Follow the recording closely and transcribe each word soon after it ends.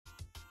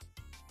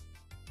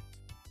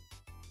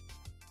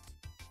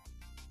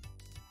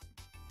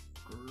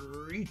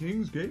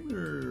Greetings,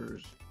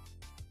 gamers!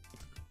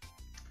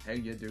 How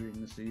you doing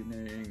this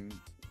evening?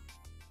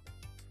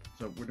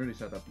 So we're nearly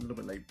set up, a little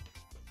bit late.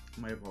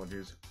 My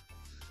apologies.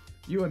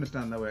 You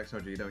understand though,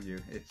 XRG, don't you?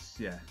 It's,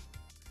 yeah,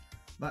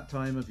 that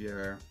time of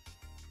year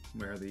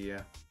where the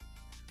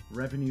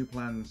revenue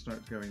plan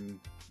starts going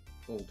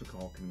all to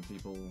cock and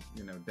people,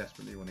 you know,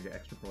 desperately want to get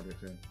extra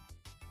projects in.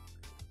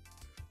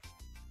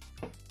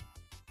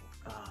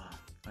 Ah,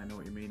 I know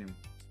what you're meaning.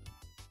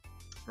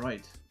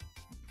 Right.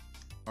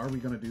 Are we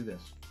going to do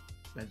this?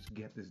 Let's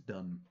get this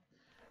done.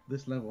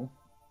 This level,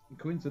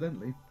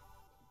 coincidentally,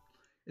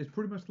 is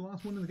pretty much the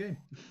last one in the game.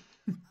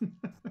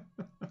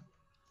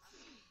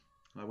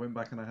 I went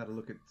back and I had a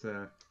look at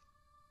some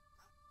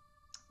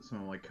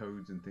of my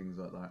codes and things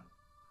like that.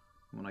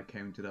 When I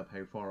counted up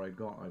how far I'd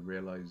got, I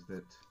realised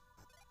that,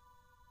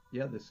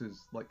 yeah, this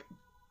is like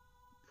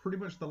pretty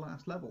much the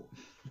last level.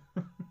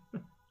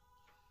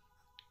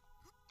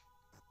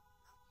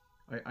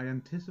 I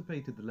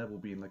anticipated the level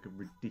being like a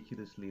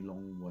ridiculously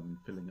long one,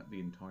 filling up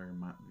the entire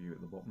map view at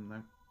the bottom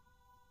now.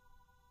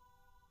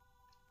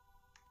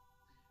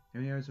 How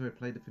many hours have I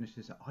played to finish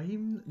this?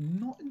 I'm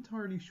not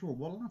entirely sure.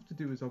 What I'll have to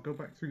do is I'll go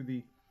back through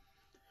the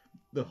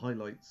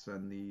highlights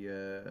and the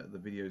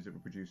videos that were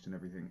produced and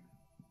everything,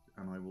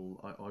 and I will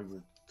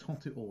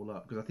tot it all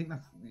up, because I think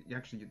that's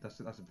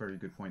a very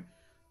good point.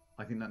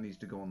 I think that needs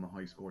to go on the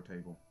high score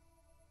table.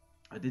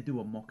 I did do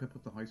a mock-up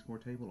of the high score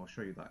table. I'll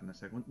show you that in a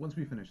second. Once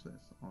we finish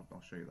this,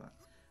 I'll show you that.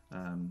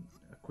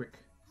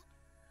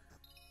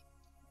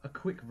 A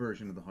quick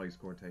version of the high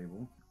score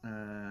table.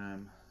 Try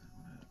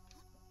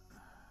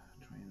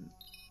and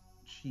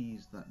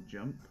cheese that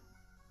jump.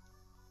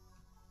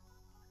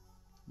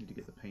 Need to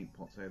get the paint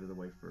pots out of the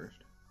way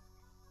first.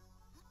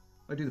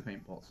 I do the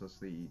paint pots. That's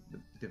the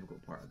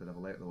difficult part of the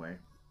level out of the way.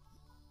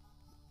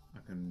 I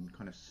can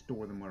kind of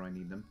store them where I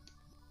need them.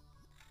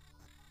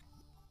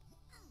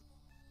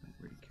 Don't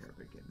really care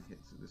about getting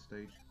hits at this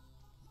stage.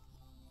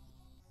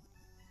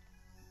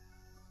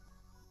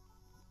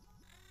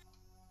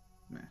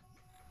 Nah.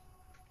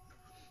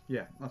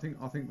 Yeah, I think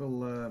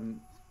they'll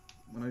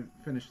when I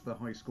finish the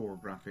high score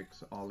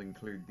graphics, I'll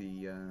include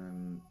the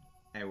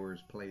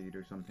hours played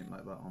or something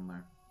like that on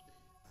there.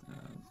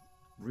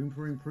 Room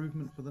for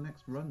improvement for the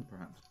next run,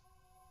 perhaps.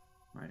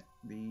 Right,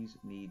 these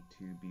need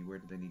to be, where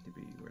do they need to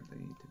be? Where do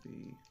they need to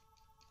be?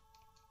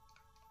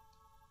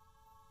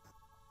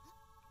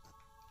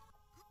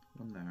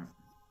 One there.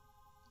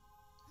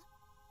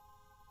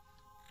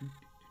 I'm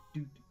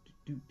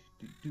trying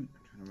to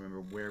remember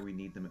where we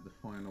need them at the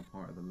final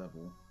part of the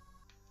level.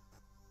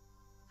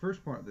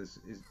 First part of this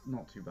is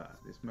not too bad.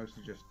 It's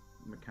mostly just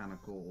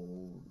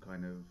mechanical,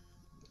 kind of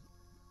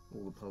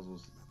all the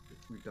puzzles that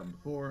we've done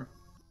before.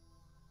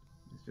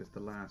 It's just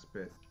the last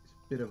bit. It's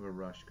a bit of a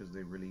rush because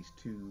they released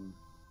two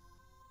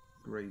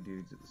grey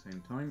dudes at the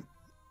same time.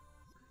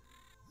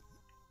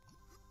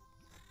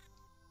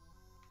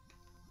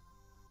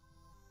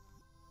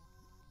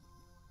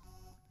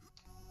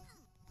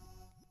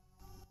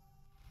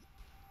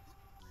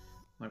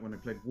 Like when I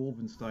played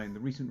Wolfenstein, the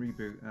recent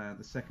reboot,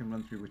 the second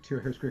run through with 2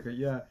 hours quicker.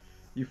 Yeah,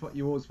 you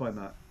always find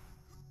that.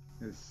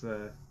 It's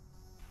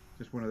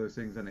just one of those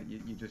things, isn't it?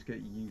 You just get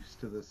used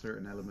to the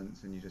certain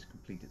elements and you just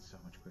complete it so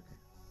much quicker.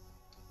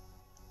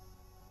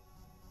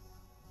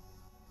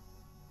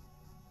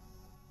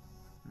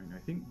 I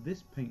think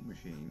this paint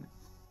machine,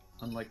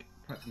 unlike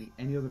practically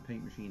any other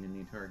paint machine in the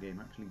entire game,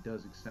 actually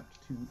does accept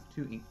two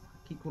ink. I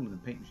keep calling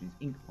them paint machines,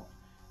 ink pot.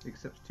 It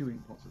accepts 2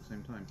 ink pots at the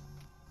same time.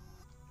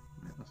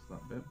 Right, that's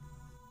that bit.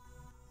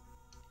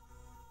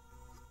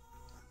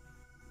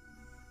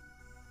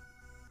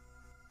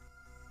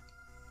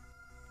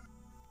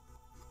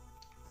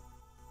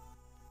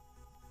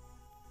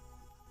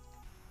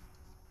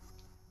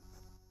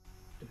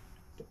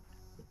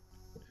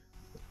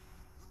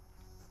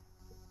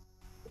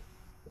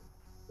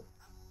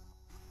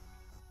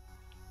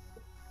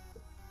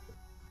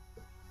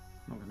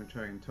 I'm not going to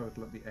try and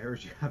total up the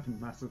hours you have in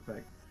Mass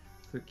Effect.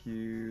 Took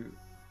you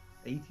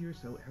 80 or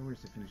so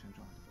hours to finish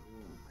Andromeda.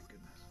 Oh my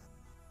goodness.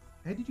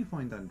 How did you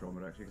find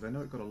Andromeda actually? Because I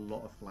know it got a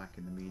lot of flack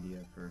in the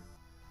media for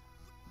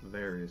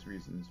various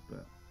reasons,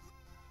 but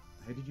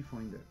how did you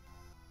find it?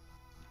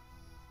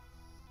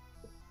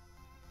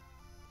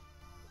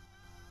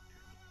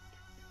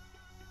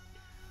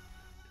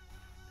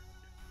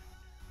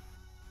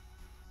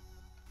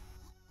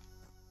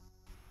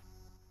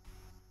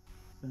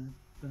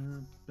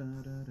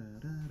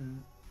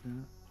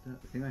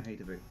 The thing I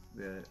hate about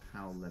the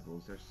HAL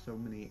levels, there's so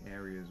many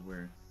areas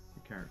where the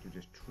character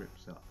just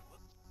trips up.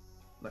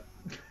 Like,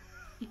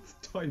 it's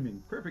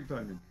timing, perfect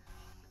timing.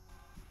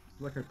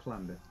 It's like I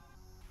planned it.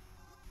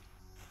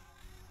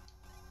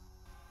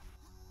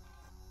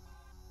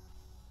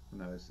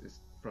 No, it's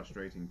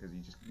frustrating because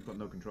you've got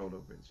no control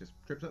over it. It just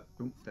trips up,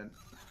 boom, then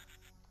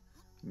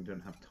you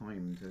don't have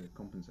time to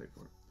compensate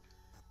for it.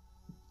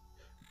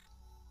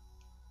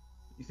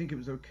 You think it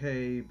was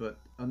okay, but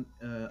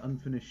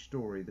unfinished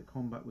story. The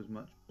combat was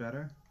much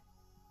better,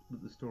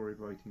 but the story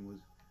writing was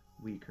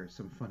weaker.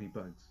 Some funny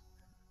bugs.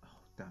 Oh,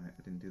 damn it,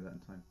 I didn't do that in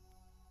time.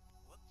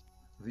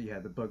 Yeah,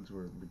 the bugs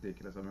were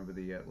ridiculous. I remember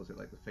the was it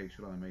like the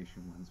facial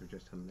animation ones are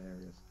just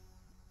hilarious.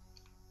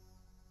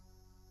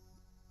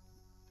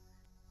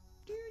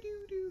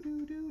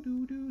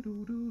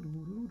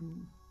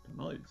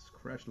 Tonight's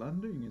Crash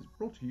Landing is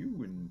brought to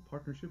you in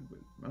partnership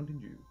with Mountain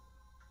Dew.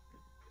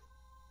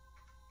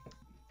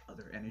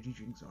 Other energy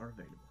drinks are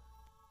available.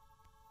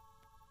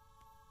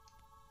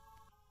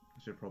 I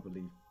should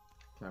probably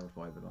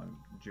clarify that I'm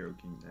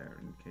joking there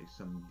in case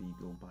some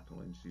legal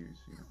battle ensues,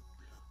 you know.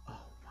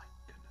 Oh my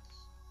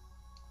goodness.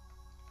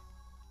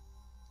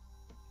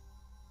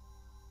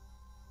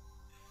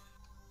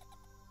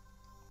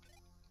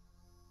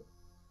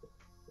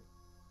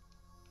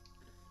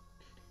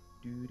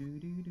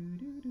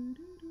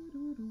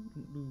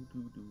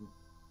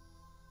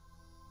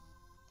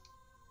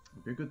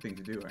 It'd be a good thing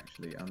to do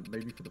actually, and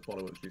maybe for the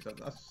follow-up streams.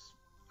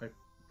 I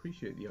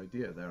appreciate the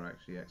idea there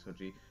actually,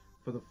 XRG.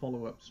 For the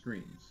follow-up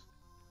streams,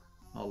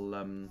 I'll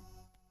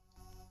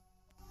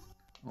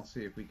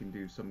see if we can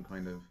do some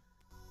kind of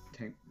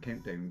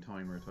countdown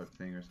timer type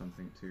thing or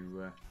something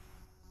to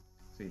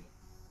see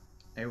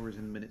hours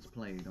and minutes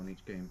played on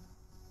each game.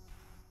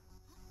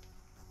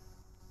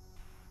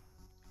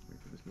 Wait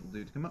for this little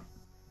dude to come up.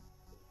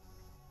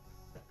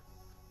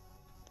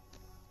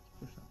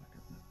 Push that back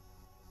up now.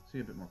 See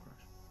a bit more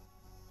Crash.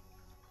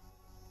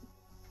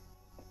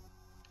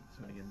 It's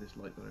only in this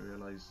light that I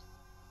realise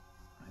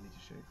I need to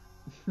shave.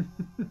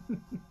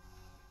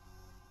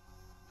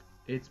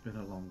 It's been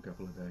a long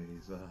couple of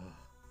days. It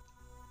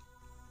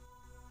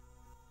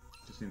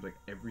just seems like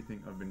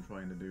everything I've been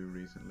trying to do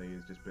recently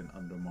has just been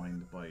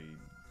undermined by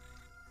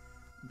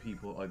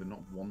people either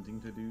not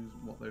wanting to do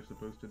what they're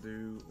supposed to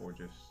do or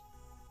just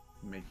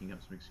making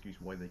up some excuse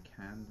why they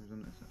can or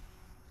something. So,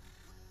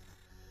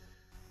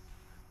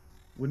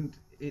 wouldn't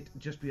it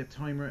just be a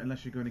timer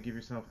unless you're going to give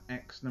yourself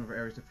X number of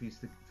hours to finish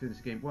the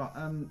game? Well,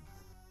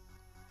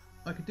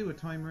 I could do a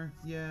timer.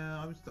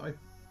 Yeah,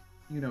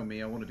 you know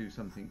me, I want to do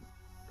something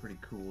pretty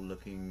cool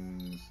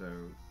looking, so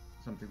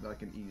something that I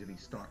can easily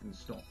start and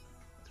stop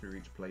through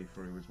each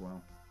playthrough as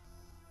well.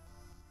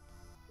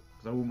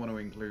 Because I wouldn't want to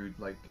include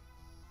like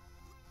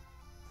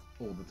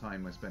all the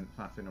time I spent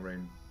faffing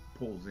around,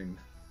 pausing,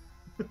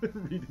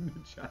 reading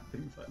the chat,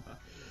 things like that.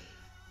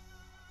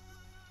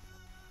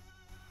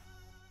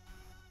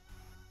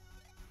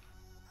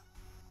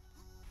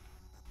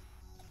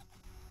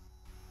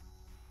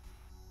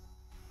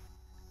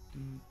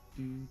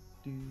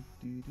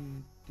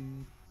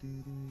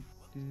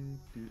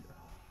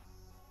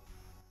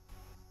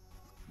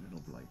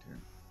 Little blight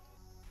here.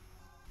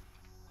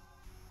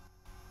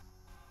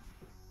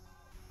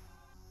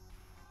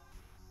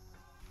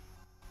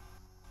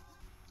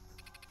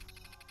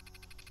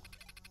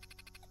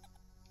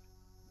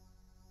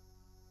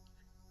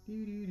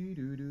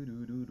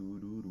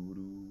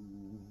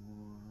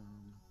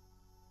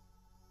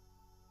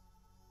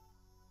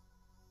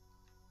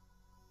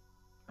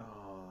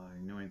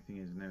 Annoying thing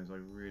is now is I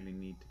really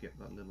need to get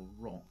that little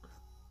rock,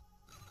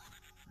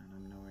 and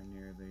I'm nowhere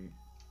near the.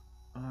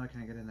 Oh, I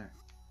can't get in there.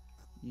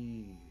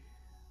 Yeah.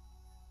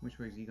 Which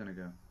way is he gonna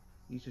go?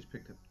 He's just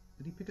picked up.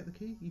 Did he pick up the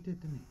key? He did,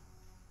 didn't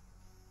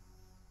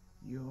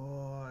he?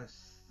 Your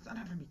son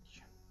of a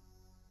bitch.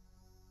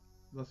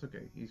 That's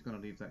okay. He's gonna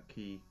leave that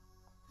key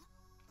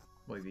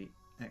by the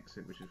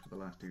exit, which is for the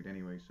last dude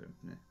anyway. So,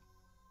 nah.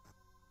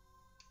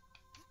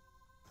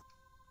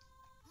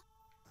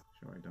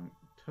 Sure, I don't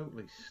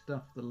totally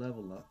stuff the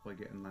level up by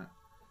getting that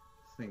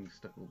thing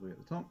stuck all the way at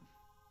the top.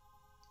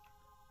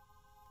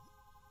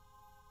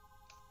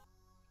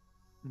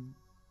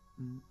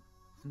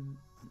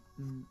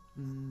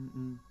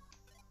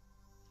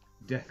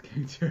 Death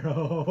counter.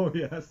 Oh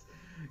yes,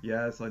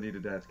 yes. I need a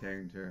death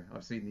counter.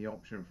 I've seen the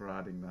option for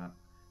adding that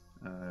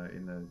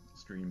in the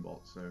stream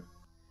bot. So,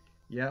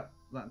 yeah,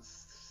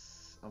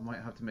 that's. I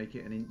might have to make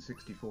it an int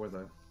 64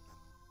 though.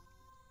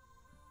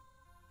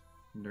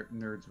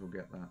 Nerds will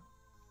get that.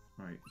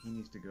 Right, he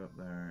needs to go up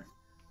there.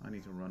 I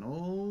need to run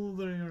all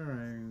the way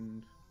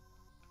around.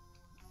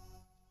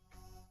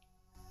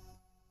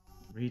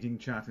 Reading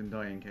chat and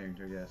dying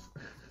counter, yes.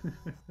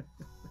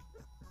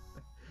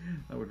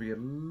 That would be a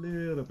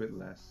little bit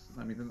less.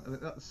 I mean,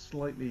 that's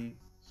slightly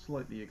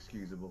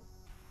excusable.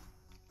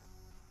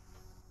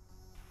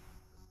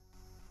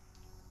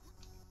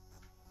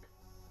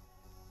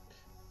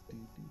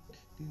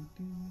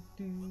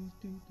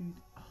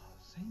 Oh,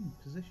 same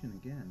position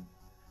again.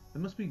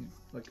 There must be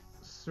like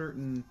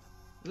certain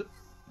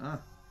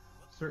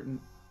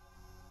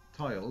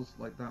tiles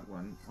like that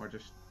one are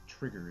just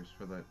triggers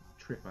for the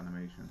trip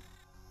animation.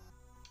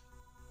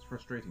 It's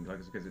frustrating,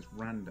 like, because it's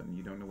random.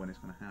 You don't know when it's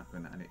going to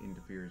happen, and it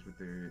interferes with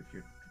if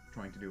you're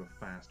trying to do a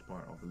fast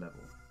part of the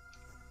level.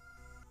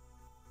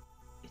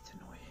 It's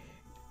annoying,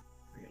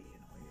 really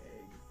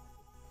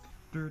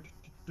annoying.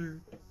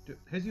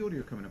 How's the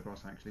audio coming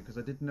across actually? Because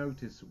I did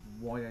notice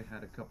why I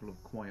had a couple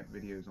of quiet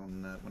videos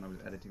on when I was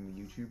editing the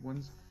YouTube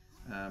ones.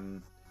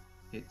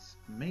 It's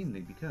mainly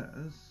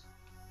because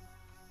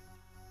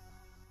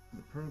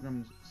the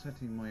program's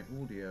setting my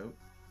audio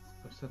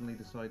have suddenly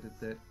decided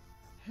that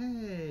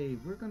Hey,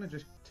 we're gonna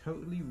just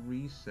totally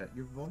reset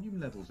your volume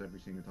levels every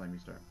single time you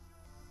start.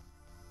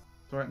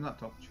 Sorry, I'm not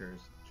top.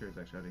 Cheers. Cheers,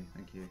 XRD.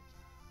 Thank you.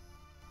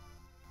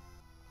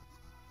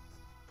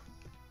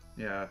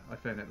 Yeah, I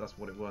found out that's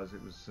what it was.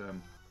 It was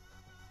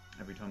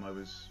every time I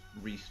was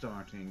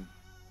restarting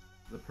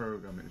the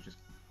program, it was just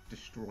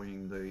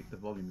destroying the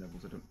volume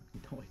levels. I have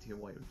no idea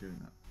why it was doing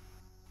that.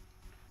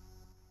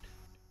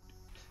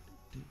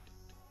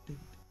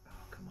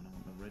 Oh, come on, I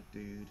want the red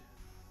dude.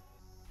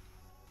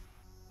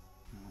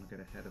 I want to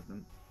get ahead of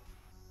them.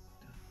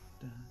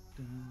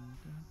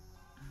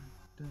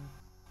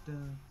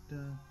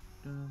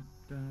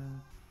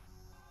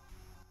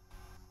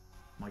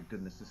 My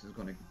goodness, this has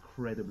gone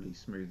incredibly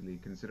smoothly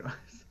considering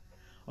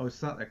I was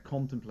sat there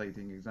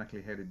contemplating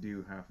exactly how to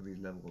do half of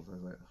these levels. I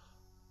was like, ugh.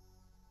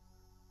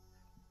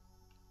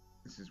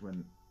 This is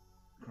when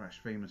Kerrash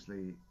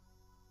famously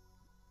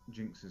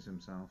jinxes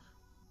himself.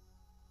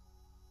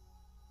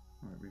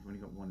 Alright, we've only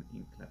got one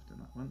ink left in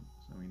that one,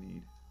 so we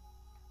need...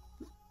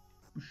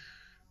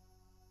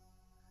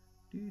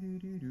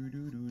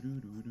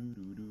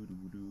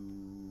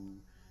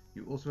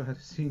 You also had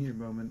a senior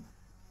moment.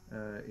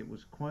 It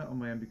was quiet on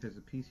my end because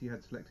the PC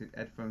had selected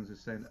headphones as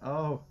sound.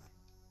 Oh!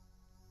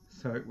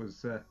 So it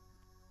was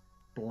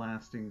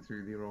blasting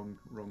through the wrong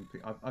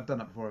I've done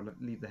that before. I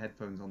leave the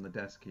headphones on the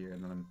desk here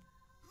and then I'm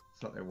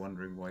sat there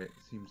wondering why it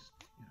seems,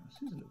 it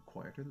seems a little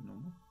quieter than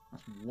normal.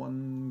 That's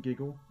one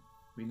giggle.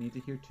 We need to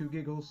hear 2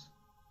 giggles.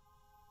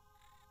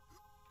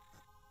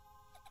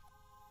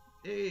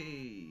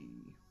 Hey!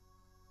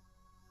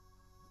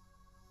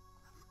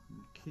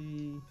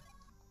 Key.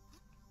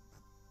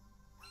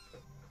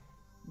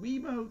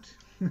 Wiimote!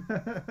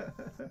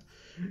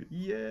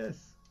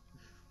 Yes!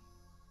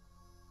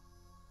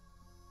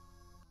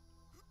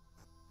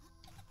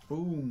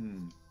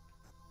 Boom!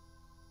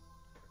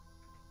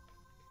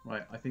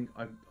 Right, I think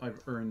I've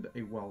earned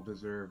a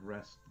well-deserved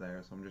rest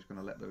there, so I'm just going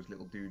to let those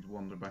little dudes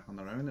wander back on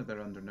their own if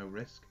they're under no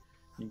risk.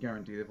 You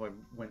guarantee that if I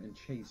went and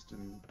chased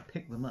and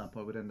picked them up,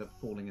 I would end up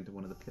falling into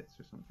one of the pits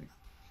or something.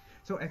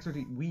 So,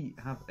 XRD, we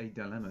have a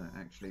dilemma,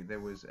 actually.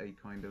 There was a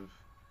kind of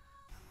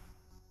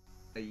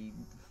a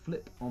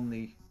flip on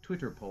the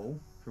Twitter poll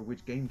for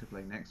which game to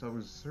play next. I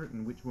was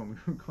certain which one we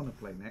were going to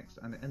play next,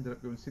 and it ended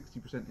up going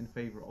 60% in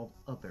favour of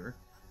other.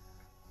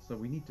 So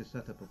we need to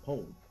set up a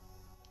poll.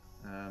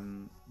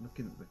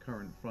 Looking at the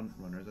current front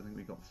runners, I think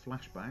we got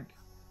Flashback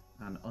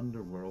and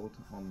Underworld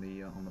on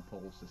the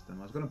poll system.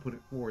 I was going to put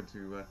it forward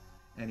to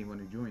anyone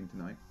who joined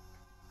tonight.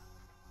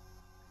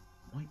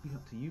 Might be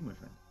up to you, my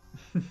friend.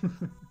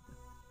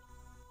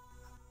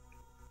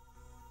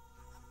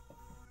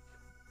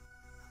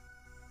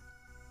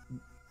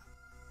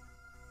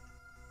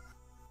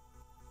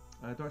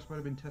 Dark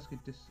Spider been tested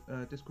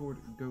Discord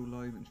go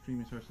live and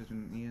streaming source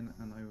system Ian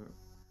and I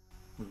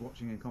was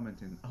watching and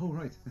commenting. Oh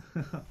right,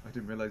 I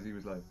didn't realise he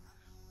was live.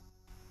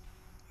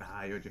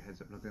 Ah, you had your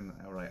headset plugged in.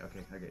 All right,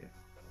 okay, I get you.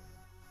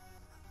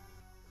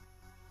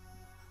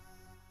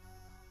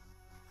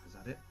 Is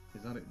that it?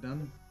 Is that it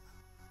done?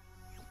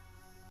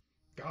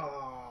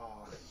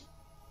 Ah,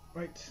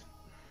 right.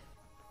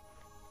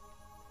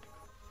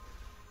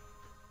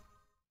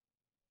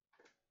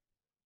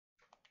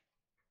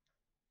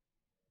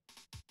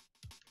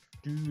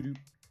 Do do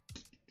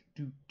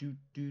do do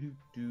do do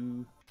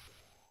do.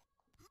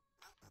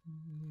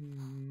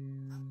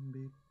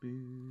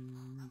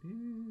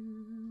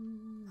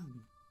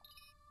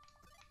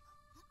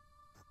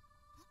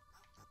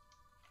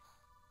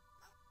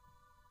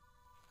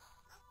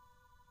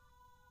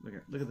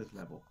 Look at this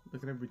level.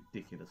 Look at how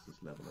ridiculous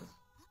this level is.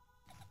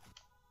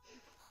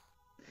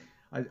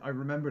 I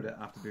remembered it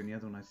after doing the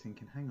other one. I was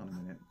thinking, hang on a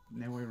minute.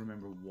 Now I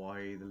remember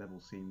why the level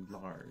seemed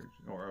large,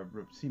 or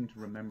I seemed to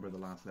remember the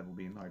last level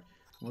being large.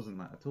 It wasn't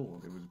that at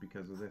all. It was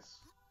because of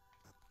this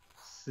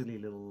silly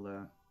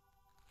little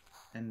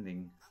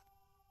ending.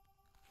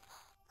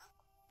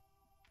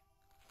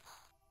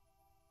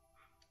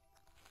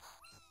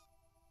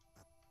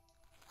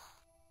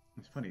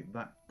 It's funny,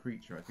 that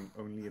creature I think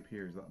only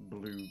appears, that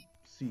blue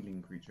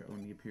ceiling creature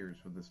only appears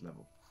for this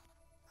level.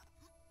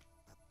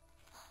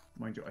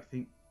 Mind you, I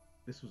think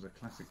this was a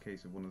classic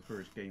case of one of the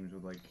first games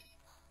with like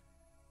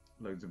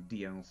loads of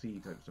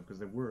DLC type stuff, because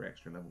there were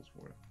extra levels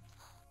for it.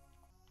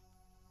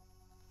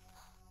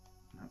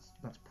 And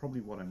that's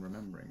probably what I'm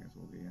remembering as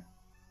well. The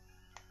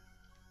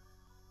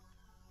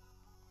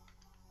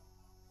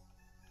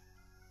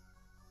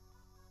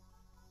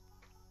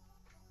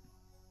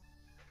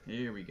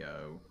here we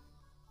go.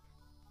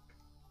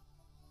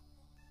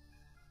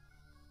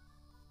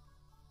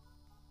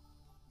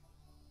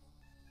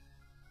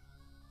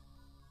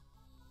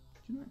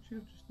 Do you know, actually,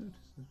 I've just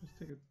noticed. Let's just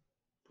take a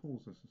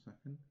pause this a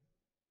second.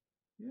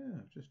 Yeah,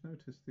 I've just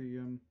noticed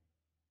the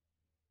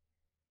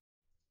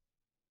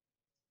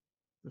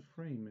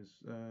frame is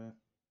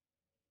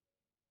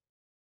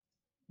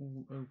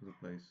all over the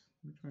place.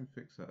 Let me try and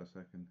fix that a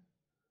second.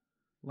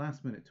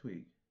 Last minute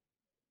tweak.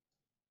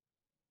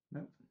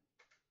 Nope.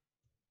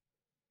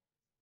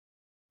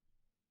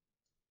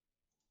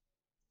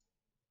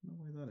 No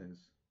way that is.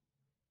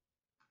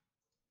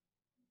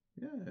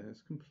 Yeah,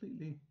 it's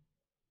completely...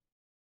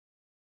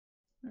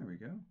 There we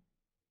go.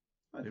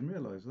 I didn't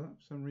realise that.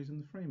 For some reason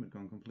the frame had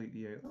gone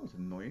completely out. That was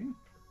annoying.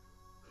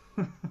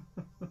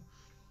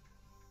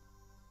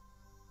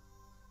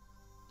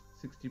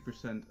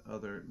 60%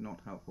 other not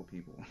helpful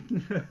people.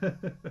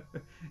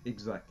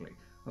 Exactly.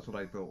 That's what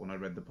I thought when I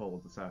read the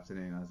poll this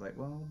afternoon. I was like,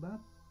 well,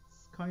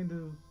 that's kind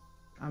of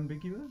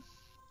ambiguous.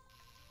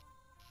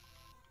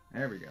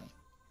 There we go.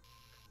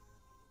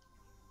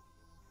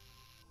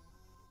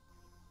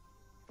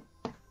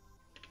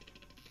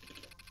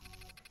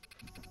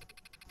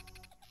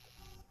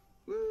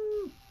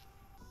 Woo!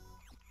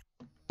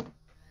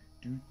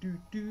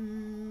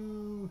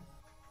 Do.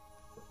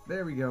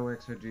 There we go,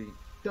 XRG.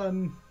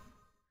 Done.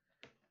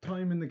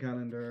 Time in the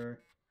calendar.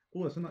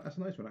 Oh, that's a nice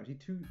one actually.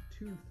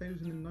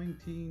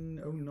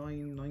 2019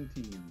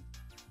 09/19.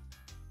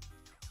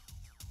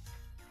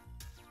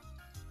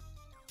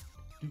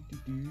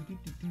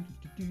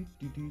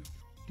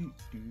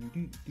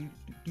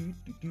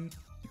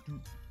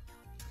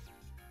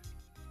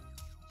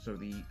 So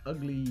the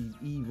ugly,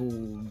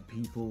 evil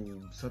people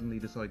suddenly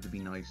decide to be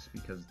nice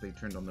because they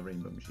turned on the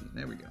rainbow machine.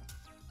 There we go.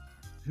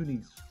 Who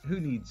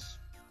needs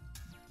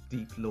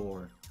deep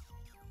lore?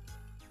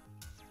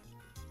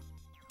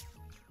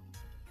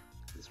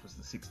 This was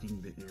the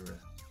 16-bit era.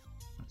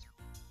 That's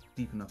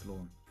deep enough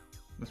lore.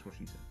 That's what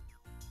she said.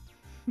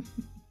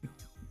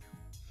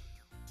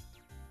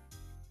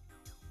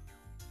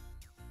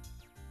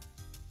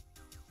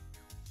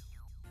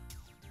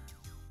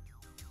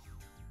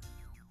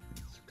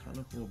 It's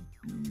colourful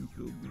blue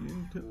filled the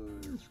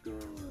entire sky.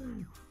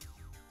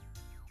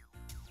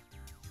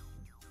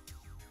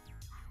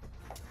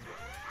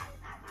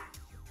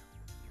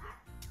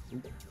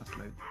 Oh, that's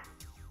loud.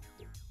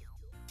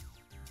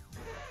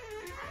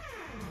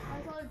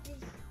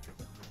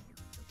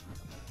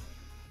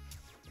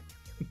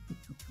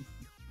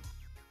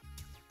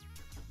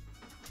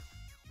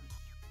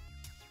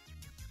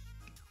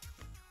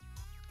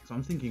 So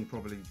I'm thinking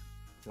probably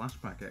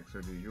flashback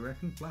XOD. You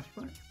reckon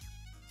flashback?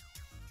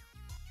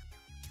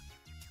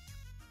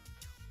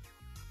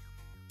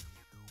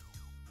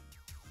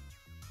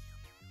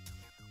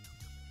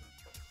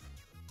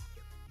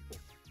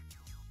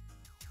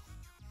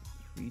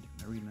 Read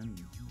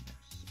Maryland,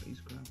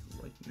 spacecraft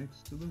right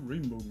next to the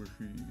rainbow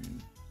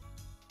machine.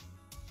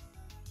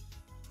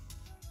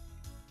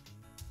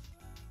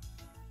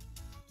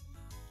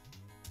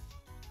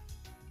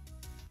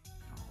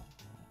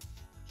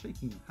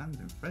 Shaking hands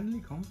in friendly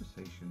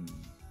conversations.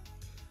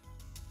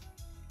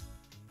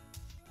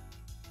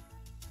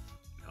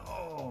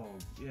 Oh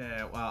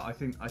yeah, well I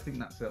think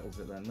that settles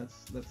it then.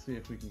 Let's see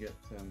if we can get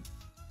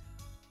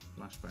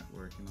flashback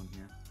working on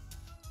here.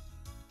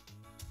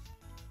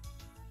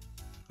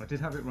 I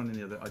did have it running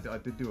the other. I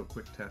did do a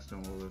quick test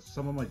on all this.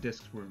 Some of my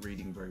discs weren't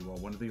reading very well.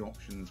 One of the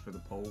options for the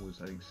poll was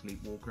I think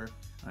Sleepwalker.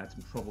 I had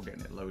some trouble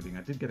getting it loading.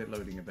 I did get it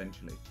loading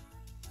eventually.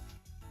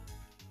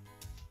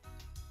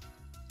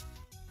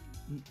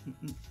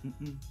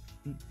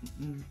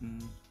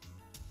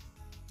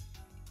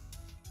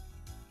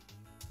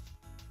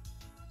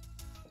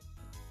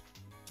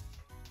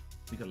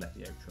 We gotta let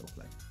the outro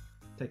play.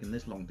 Taking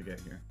this long to get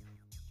here.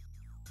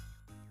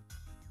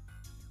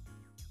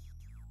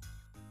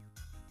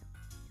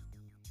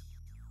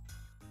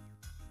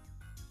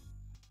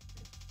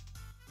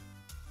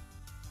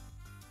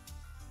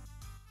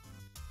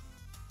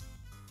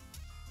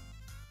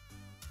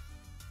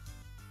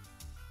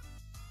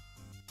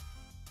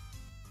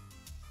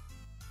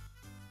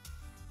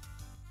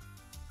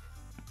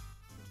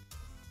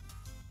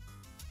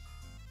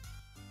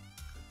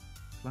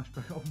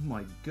 Flashback, oh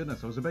my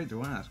goodness, I was about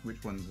to ask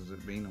which ones has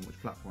it been on which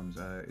platforms.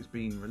 It's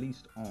been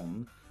released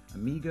on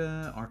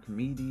Amiga,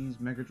 Archimedes,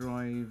 Mega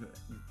Drive,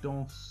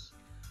 DOS,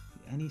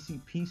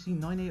 NEC, PC,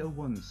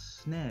 9801,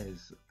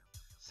 SNES,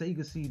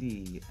 Sega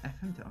CD,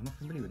 FM, I'm not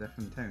familiar with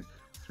FM Towns,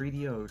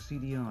 3DO,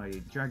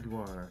 CDI,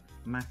 Jaguar,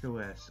 Mac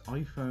OS,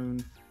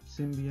 iPhone,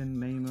 Symbian,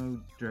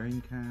 Mamo,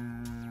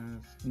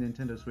 Dreamcast,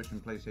 Nintendo Switch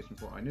and PlayStation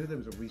 4. I knew there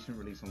was a recent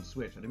release on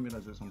Switch, I didn't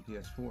realise it was on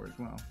PS4 as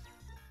well.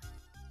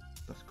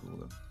 That's cool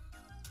though.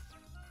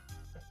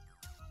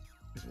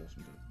 It's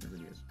awesome, it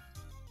really is.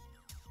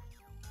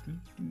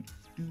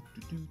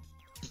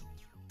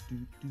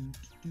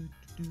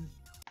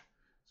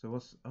 So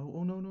what's...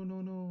 Oh, no. I'm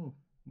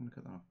going to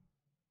cut that off.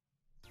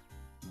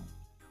 No.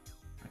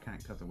 I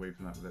can't cut away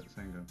from that without the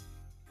saying go.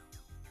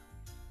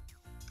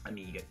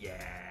 Amiga,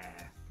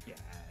 yeah,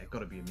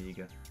 gotta be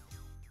Amiga.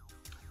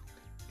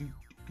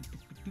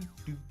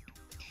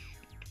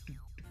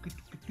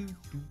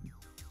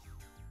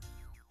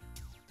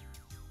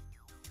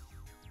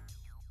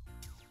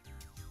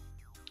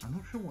 I'm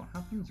not sure what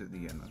happens at the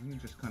end. I think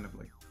it just kind of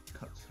like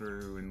cuts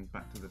through and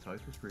back to the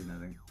title screen, I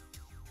think.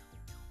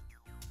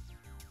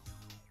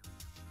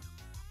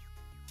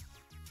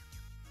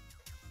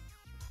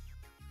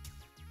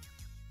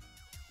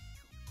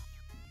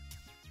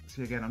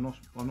 See again, I'm not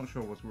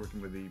sure what's working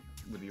with the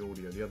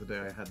audio. The other day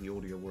I had the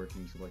audio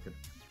working so I could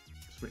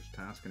switch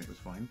task and it was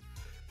fine.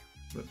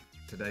 But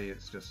today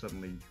it's just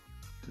suddenly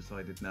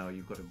decided now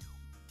you've got to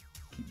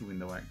keep the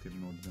window active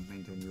in order to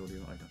maintain the audio.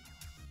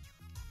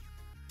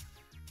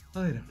 I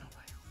don't know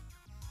why.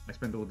 I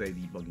spend all day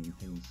debugging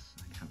things.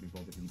 I can't be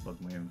bothered to debug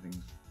my own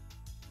things.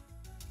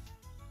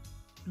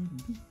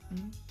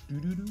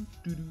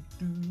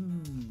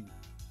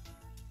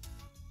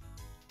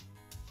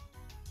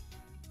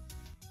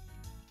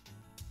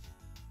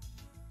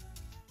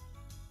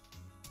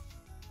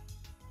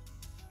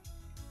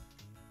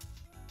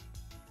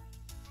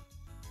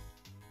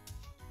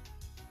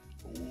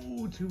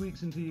 Oh, 2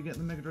 weeks until you get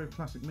the Mega Drive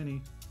Classic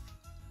Mini.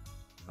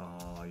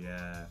 Oh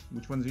yeah.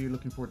 Which ones are you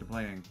looking forward to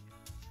playing?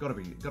 Gotta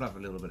have a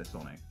little bit of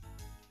Sonic.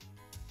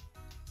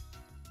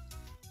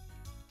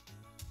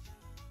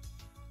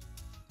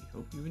 I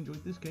hope you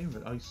enjoyed this game,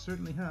 but I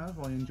certainly have.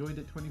 I enjoyed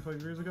it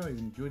 25 years ago. I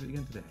enjoyed it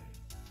again today.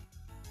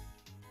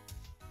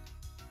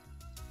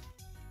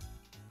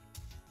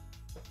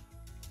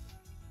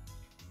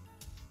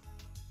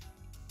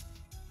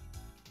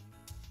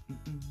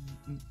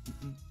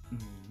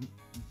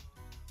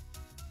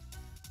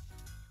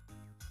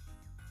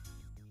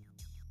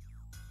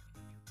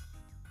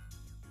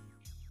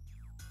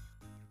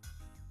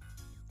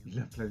 You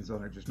love playing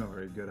Sonic, just not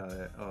very good at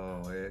it.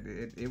 Oh,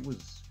 it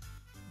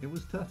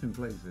was tough in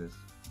places.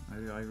 I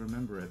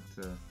remember it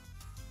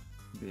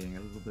being a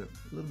little bit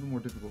more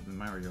difficult than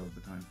Mario at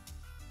the time.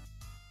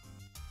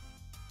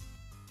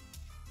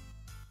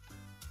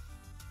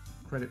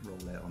 Credit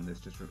roulette on this,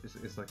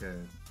 it's like a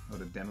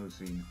demo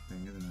scene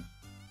thing, isn't it?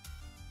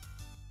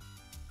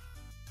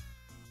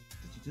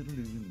 Digital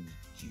Illusions,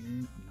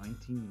 June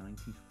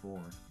 1994.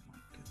 My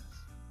goodness.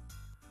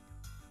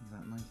 Is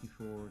that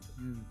 94,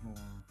 2004,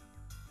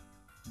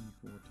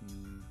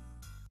 2014?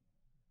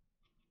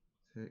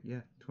 So,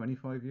 yeah,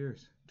 25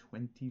 years.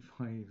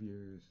 25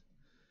 years.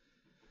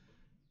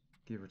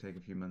 Give or take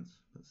a few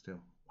months, but still,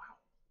 wow.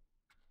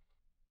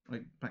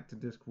 Right, back to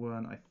disc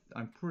 1.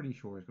 I'm pretty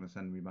sure it's going to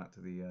send me back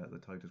to the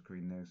title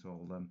screen now. So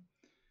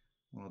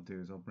what I'll do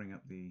is I'll bring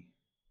up the.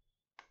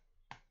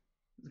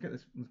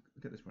 Let's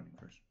get this running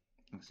first.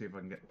 Let's see if I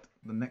can get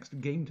the next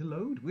game to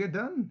load. We're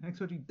done.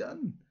 XOG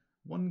done.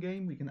 One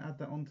game. We can add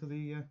that onto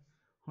the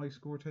high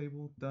score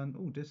table. Done.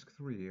 Oh, disc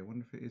 3. I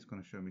wonder if it is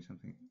going to show me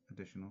something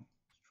additional.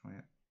 Let's try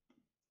it.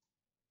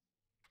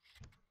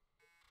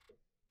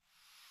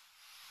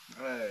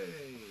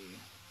 Hey!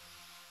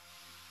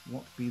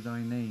 What be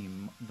thy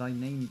name? Thy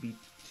name be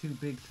too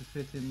big to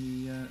fit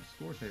in the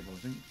score table, I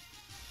think.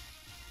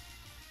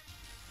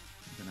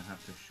 I'm going to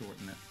have to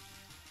shorten it.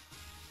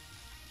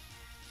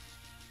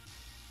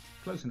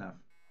 Close enough.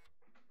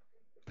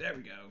 There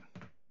we go.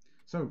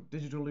 So,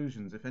 Digital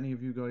Illusions, if any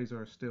of you guys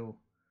are still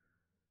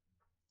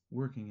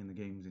working in the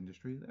games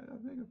industry,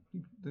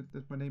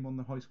 there's my name on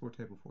the high score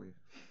table for you.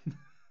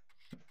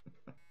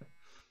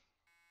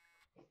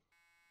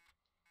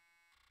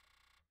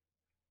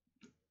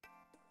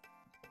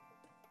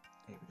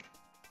 Here we go.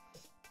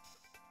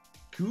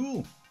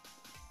 Cool.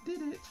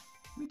 Did it.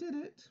 We did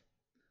it.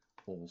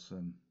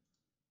 Awesome.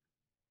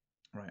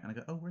 Right, and I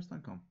go, oh, where's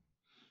that gone?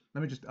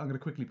 I'm going to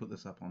quickly put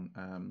this up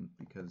on,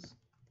 because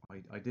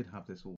I did have this all